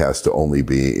EuroLeague has to only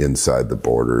be inside the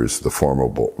borders, the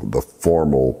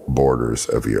formal borders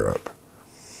of Europe.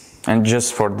 And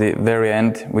just for the very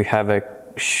end, we have a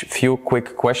few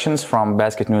quick questions from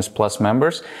BasketNews Plus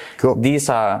members. Cool. These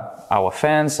are our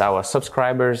fans, our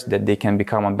subscribers, that they can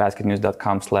become on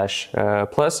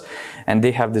basketnews.com/plus, and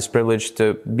they have this privilege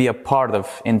to be a part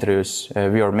of interviews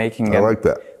we are making. I like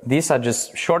that. These are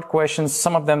just short questions.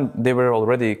 Some of them, they were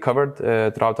already covered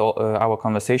throughout our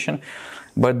conversation.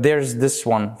 But there's this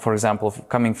one, for example,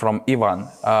 coming from Ivan.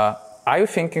 Are you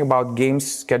thinking about games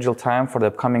schedule time for the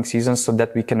upcoming season so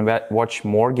that we can watch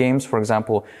more games? For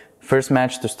example, first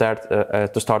match to start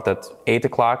at 8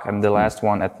 o'clock and the last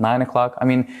one at 9 o'clock. I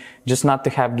mean, just not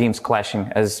to have games clashing,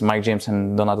 as Mike James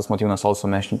and Donatas Motiejūnas also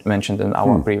mentioned in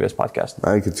our previous podcast.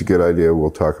 I think it's a good idea.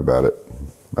 We'll talk about it.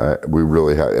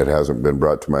 It hasn't been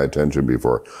brought to my attention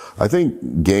before. I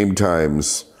think game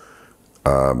times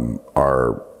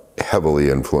are heavily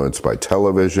influenced by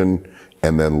television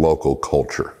and then local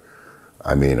culture.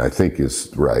 I mean, I think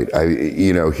is right.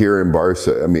 Here in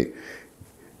Barca, I mean,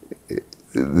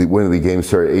 when the games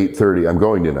start at 8:30, I'm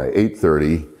going tonight,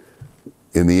 8:30.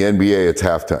 In the NBA, it's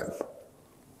halftime.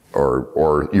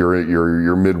 Or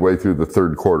you're midway through the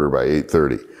third quarter by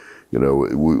 8:30. We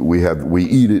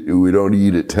don't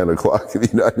eat at 10 o'clock in the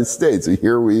United States.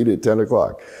 Here we eat at 10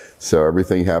 o'clock. So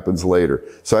everything happens later.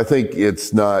 So I think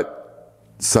it's not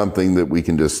something that we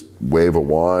can just wave a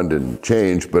wand and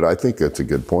change, but I think that's a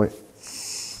good point.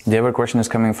 The other question is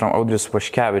coming from Audrius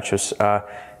Vaškevičius.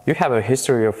 You have a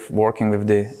history of working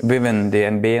within the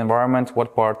NBA environment.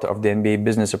 What part of the NBA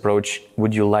business approach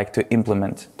would you like to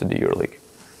implement to the EuroLeague?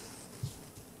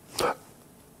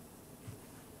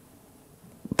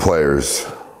 Players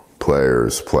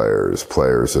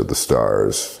are the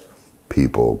stars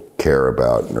people care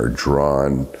about and are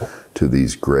drawn to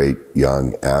these great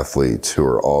young athletes who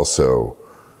are also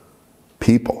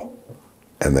people.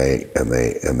 And they're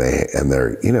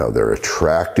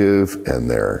attractive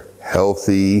and they're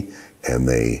healthy and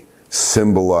they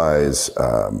symbolize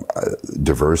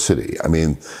diversity. I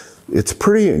mean, it's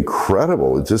pretty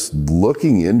incredible just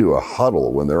looking into a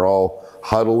huddle when they're all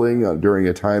huddling during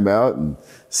a timeout and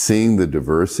seeing the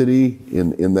diversity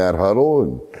in that huddle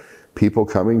and people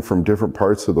coming from different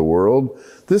parts of the world.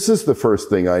 This is the first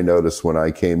thing I noticed when I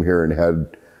came here and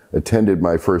had attended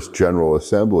my first General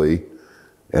Assembly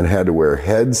and had to wear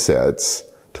headsets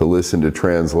to listen to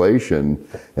translation.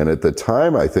 And at the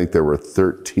time, I think there were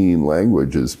 13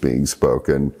 languages being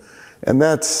spoken. And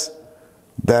that's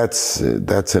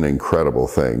an incredible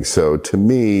thing. So to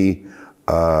me,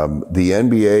 the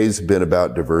NBA's been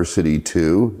about diversity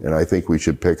too, and I think we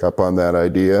should pick up on that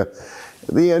idea.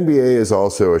 The NBA is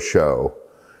also a show,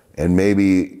 and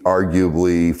maybe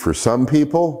arguably for some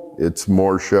people, it's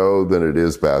more show than it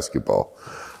is basketball.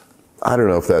 I don't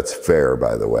know if that's fair,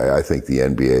 by the way. I think the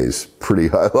NBA is pretty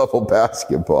high-level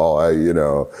basketball.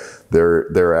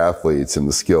 Their athletes and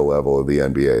the skill level of the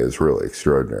NBA is really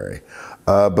extraordinary.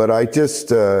 But I guess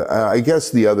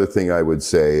the other thing I would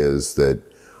say is that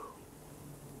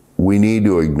we need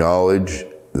to acknowledge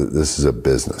that this is a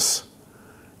business.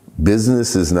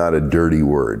 Business is not a dirty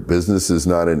word. Business is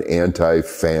not an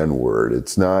anti-fan word.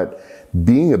 It's not.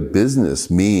 Being a business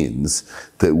means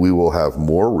that we will have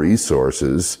more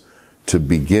resources to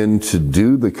begin to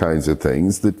do the kinds of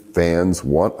things that fans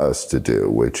want us to do,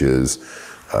 which is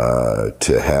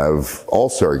to have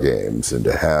all-star games and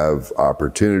to have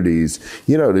opportunities,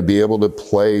 to be able to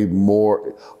play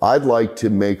more. I'd like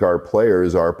to make our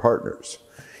players our partners.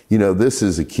 This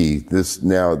is a key.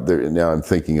 Now I'm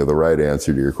thinking of the right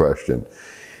answer to your question.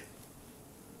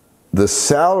 The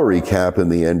salary cap in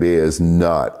the NBA is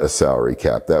not a salary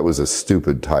cap. That was a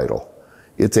stupid title.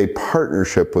 It's a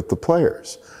partnership with the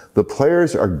players. The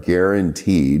players are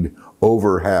guaranteed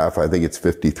over half, I think it's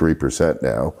 53%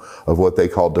 now, of what they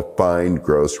call defined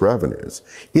gross revenues.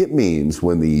 It means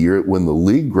when the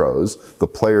league grows, the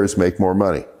players make more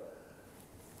money.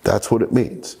 That's what it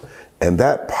means. And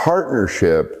that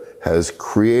partnership has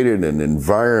created an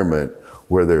environment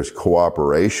where there's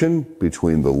cooperation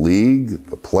between the league,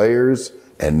 the players,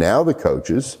 and now the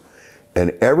coaches,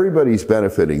 and everybody's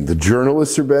benefiting. The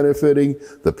journalists are benefiting,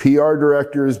 the PR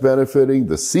director is benefiting,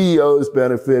 the CEO is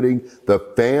benefiting, the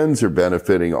fans are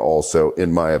benefiting also,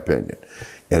 in my opinion.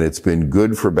 And it's been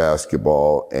good for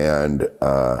basketball, and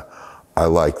I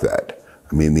like that.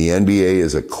 I mean, the NBA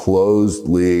is a closed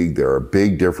league. There are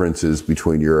big differences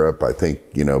between Europe. I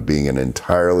think, being an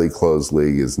entirely closed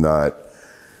league is not,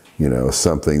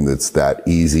 something that's that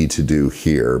easy to do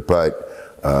here. But,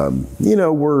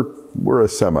 we're a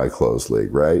semi-closed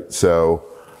league, right? So,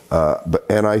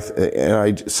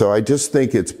 so I just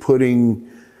think it's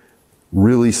putting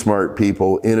really smart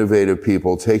people, innovative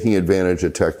people, taking advantage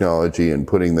of technology and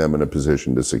putting them in a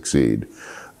position to succeed.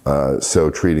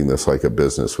 So treating this like a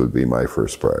business would be my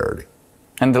first priority.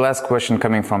 And the last question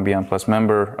coming from Beyond Plus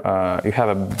member,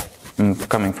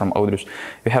 coming from Odrus,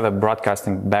 you have a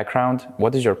broadcasting background.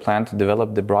 What is your plan to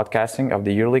develop the broadcasting of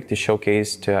the EuroLeague to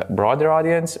showcase to a broader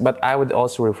audience? But I would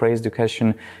also rephrase the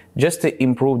question just to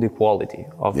improve the quality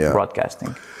of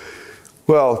broadcasting.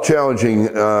 Well, challenging.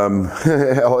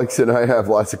 Alex and I have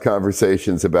lots of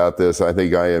conversations about this. I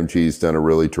think IMG's done a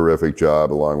really terrific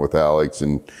job along with Alex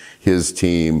and his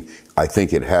team. I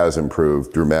think it has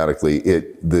improved dramatically.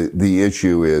 The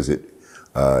issue is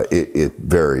it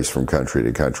varies from country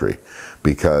to country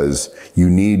because you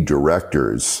need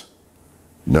directors.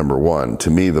 Number one, to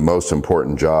me, the most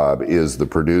important job is the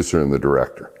producer and the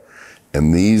director.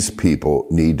 And these people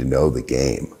need to know the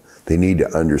game. They need to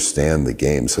understand the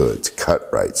game so it's cut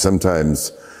right.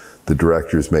 Sometimes the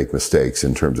directors make mistakes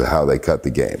in terms of how they cut the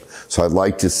game. So I'd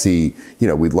like to see,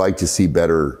 we'd like to see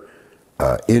better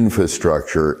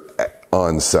infrastructure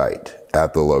on site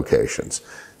at the locations.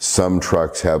 Some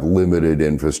trucks have limited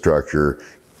infrastructure,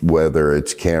 whether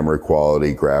it's camera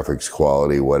quality, graphics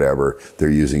quality, whatever. They're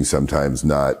using sometimes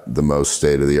not the most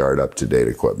state-of-the-art, up-to-date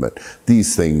equipment.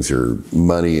 These things are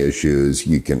money issues.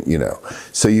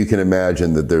 So you can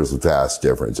imagine that there's vast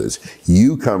differences.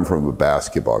 You come from a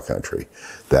basketball country.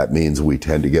 That means we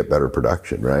tend to get better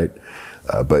production, right?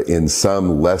 But in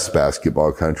some less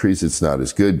basketball countries, it's not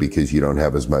as good because you don't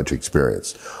have as much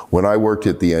experience. When I worked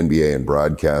at the NBA in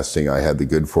broadcasting, I had the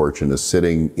good fortune of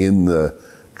sitting in the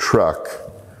truck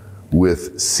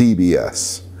with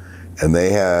CBS, and they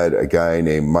had a guy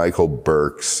named Michael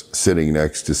Burks sitting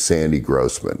next to Sandy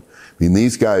Grossman. I mean,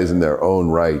 these guys in their own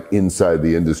right inside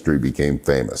the industry became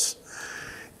famous.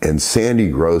 And Sandy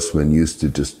Grossman used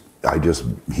to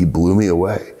he blew me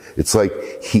away. It's like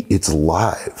it's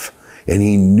live, and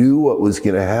he knew what was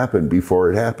going to happen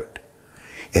before it happened.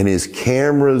 And his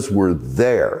cameras were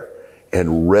there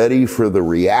and ready for the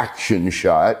reaction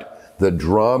shot, the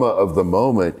drama of the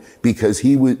moment, because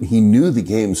he knew the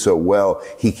game so well,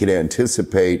 he could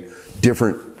anticipate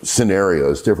different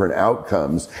scenarios, different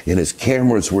outcomes, and his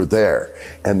cameras were there.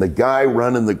 And the guy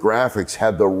running the graphics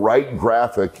had the right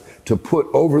graphic to put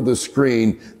over the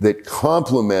screen that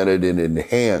complemented and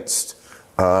enhanced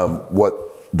what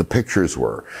the pictures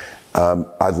were.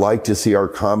 I'd like to see our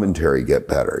commentary get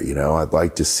better. I'd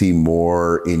like to see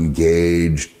more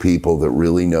engaged people that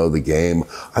really know the game.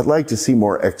 I'd like to see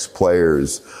more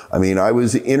ex-players. I mean, I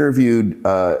was interviewed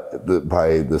by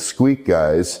the Squeak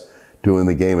guys doing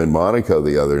the game in Monaco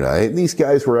the other night. And these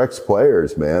guys were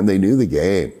ex-players, man. They knew the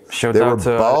game. They were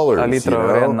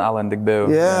ballers.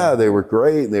 Yeah, they were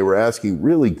great. And they were asking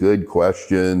really good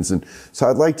questions. And so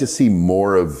I'd like to see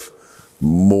more of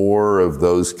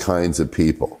those kinds of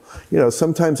people.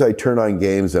 Sometimes I turn on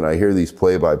games and I hear these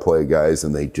play-by-play guys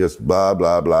and they just blah,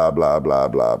 blah, blah, blah, blah,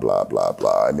 blah, blah, blah,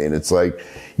 blah. I mean, it's like,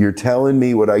 you're telling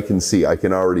me what I can see. I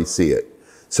can already see it.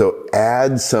 So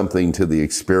add something to the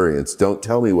experience. Don't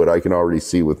tell me what I can already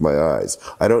see with my eyes.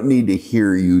 I don't need to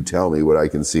hear you tell me what I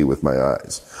can see with my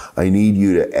eyes. I need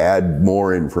you to add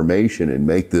more information and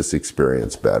make this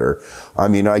experience better. I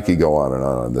mean, I could go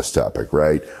on this topic,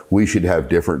 right? We should have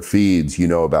different feeds,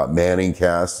 about Manning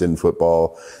cast in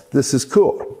football. This is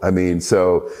cool. I mean,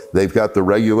 so they've got the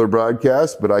regular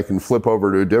broadcast, but I can flip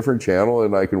over to a different channel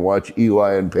and I can watch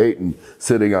Eli and Peyton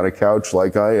sitting on a couch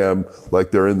like I am,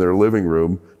 like they're in their living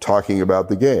room talking about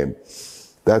the game.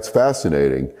 That's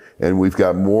fascinating. And we've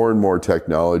got more and more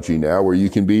technology now where you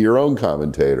can be your own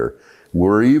commentator.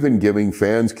 We're even giving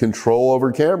fans control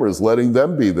over cameras, letting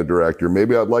them be the director.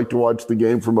 Maybe I'd like to watch the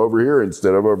game from over here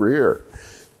instead of over here.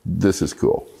 This is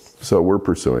cool. So we're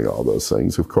pursuing all those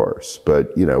things, of course.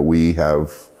 But, we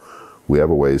have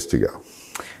a ways to go.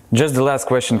 Just the last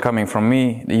question coming from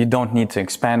me. You don't need to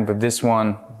expand with this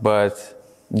one, but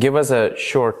give us a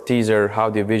short teaser. How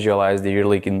do you visualize the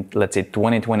EuroLeague in, let's say,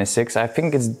 2026? I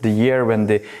think it's the year when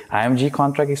the IMG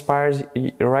contract expires,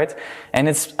 right? And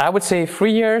it's, I would say,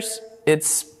 3 years.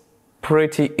 It's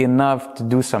pretty enough to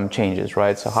do some changes,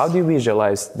 right? So how do you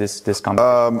visualize this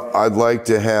competition? I'd like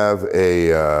to have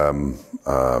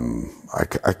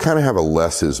I kind of have a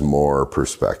less is more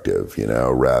perspective,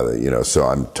 rather, so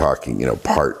I'm talking,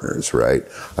 partners, right?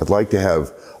 I'd like to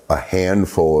have a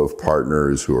handful of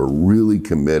partners who are really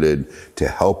committed to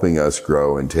helping us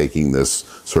grow and taking this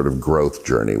sort of growth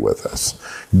journey with us.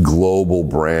 Global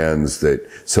brands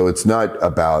so it's not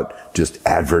about just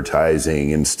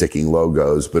advertising and sticking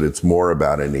logos, but it's more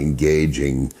about an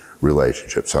engaging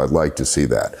relationship. So I'd like to see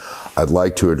that. I'd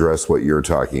like to address what you're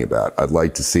talking about. I'd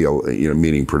like to see,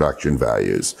 meeting production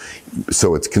values.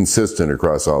 So it's consistent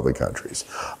across all the countries.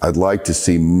 I'd like to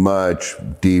see much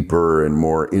deeper and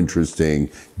more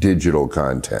interesting digital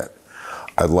content.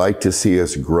 I'd like to see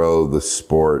us grow the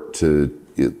sport to,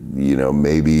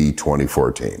 maybe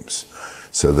 24 teams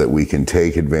so that we can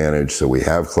take advantage. So we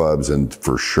have clubs, and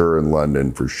for sure in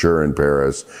London, for sure in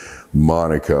Paris,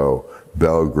 Monaco,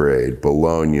 Belgrade,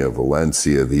 Bologna,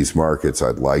 Valencia, these markets.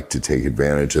 I'd like to take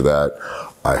advantage of that.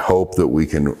 I hope that we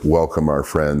can welcome our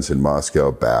friends in Moscow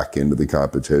back into the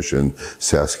competition.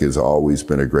 CSKA has always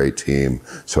been a great team,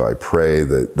 so I pray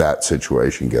that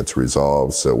situation gets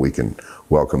resolved so we can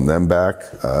welcome them back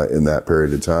in that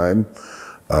period of time.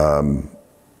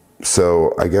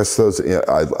 So I guess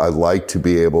I'd like to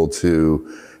be able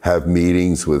to have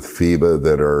meetings with FIBA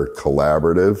that are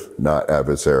collaborative, not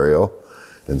adversarial.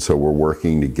 And so we're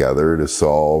working together to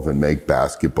solve and make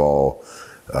basketball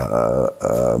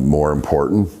more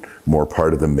important, more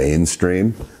part of the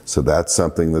mainstream. So that's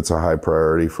something that's a high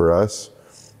priority for us.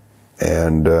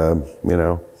 And,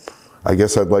 I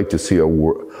guess I'd like to see I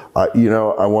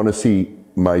want to see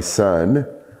my son,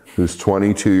 who's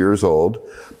 22 years old,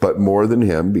 but more than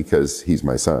him, because he's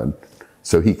my son.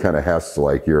 So he kind of has to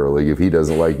like EuroLeague. If he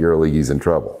doesn't like EuroLeague, he's in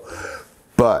trouble.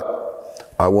 But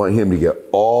I want him to get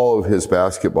all of his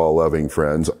basketball-loving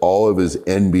friends, all of his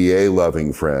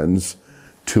NBA-loving friends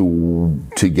to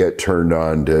get turned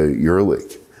on to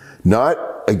EuroLeague. Not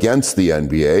against the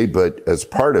NBA, but as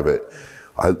part of it,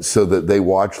 so that they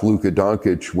watch Luka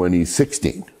Doncic when he's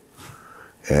 16.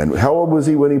 And how old was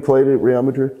he when he played at Real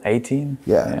Madrid? 18.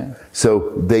 Yeah.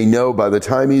 So they know by the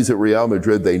time he's at Real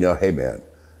Madrid, they know, hey man,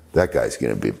 that guy's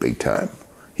going to be big time.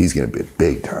 He's going to be a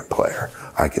big time player.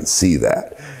 I can see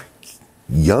that.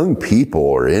 Young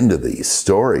people are into these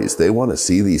stories. They want to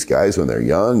see these guys when they're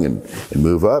young and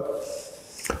move up.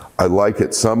 I'd like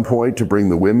at some point to bring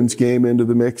the women's game into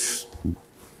the mix.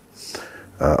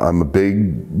 I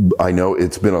know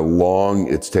it's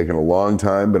taken a long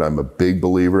time, but I'm a big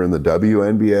believer in the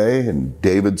WNBA, and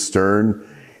David Stern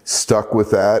stuck with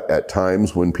that at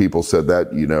times when people said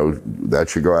that, that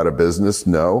should go out of business.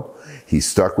 No, he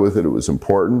stuck with it. It was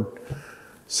important.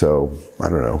 So I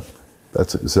don't know.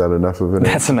 Is that enough of it?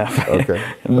 That's enough. Okay.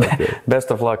 Best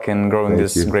of luck in growing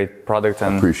this great product,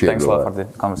 and Appreciate thanks a lot for the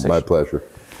conversation. My pleasure.